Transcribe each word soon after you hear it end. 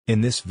In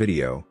this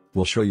video,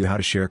 we'll show you how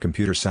to share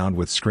computer sound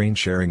with screen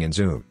sharing in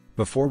Zoom.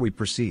 Before we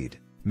proceed,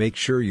 make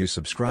sure you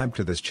subscribe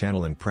to this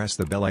channel and press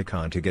the bell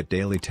icon to get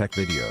daily tech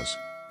videos.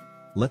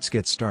 Let's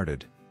get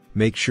started.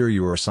 Make sure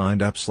you are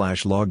signed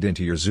up/logged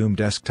into your Zoom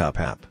desktop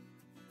app.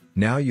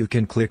 Now you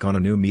can click on a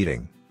new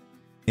meeting.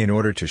 In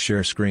order to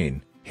share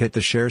screen, hit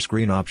the Share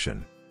Screen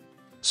option.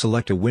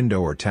 Select a window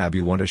or tab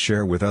you want to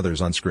share with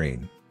others on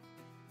screen.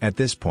 At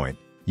this point,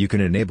 you can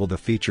enable the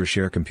feature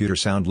Share Computer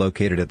Sound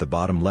located at the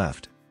bottom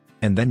left.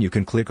 And then you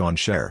can click on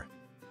Share.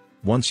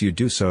 Once you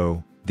do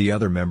so, the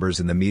other members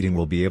in the meeting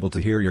will be able to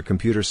hear your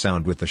computer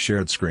sound with the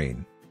shared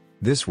screen.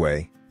 This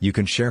way, you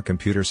can share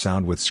computer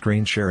sound with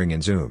screen sharing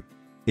in Zoom.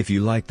 If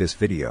you like this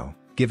video,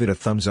 give it a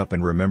thumbs up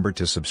and remember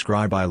to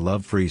subscribe. I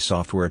love free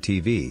software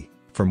TV,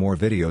 for more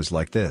videos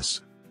like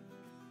this.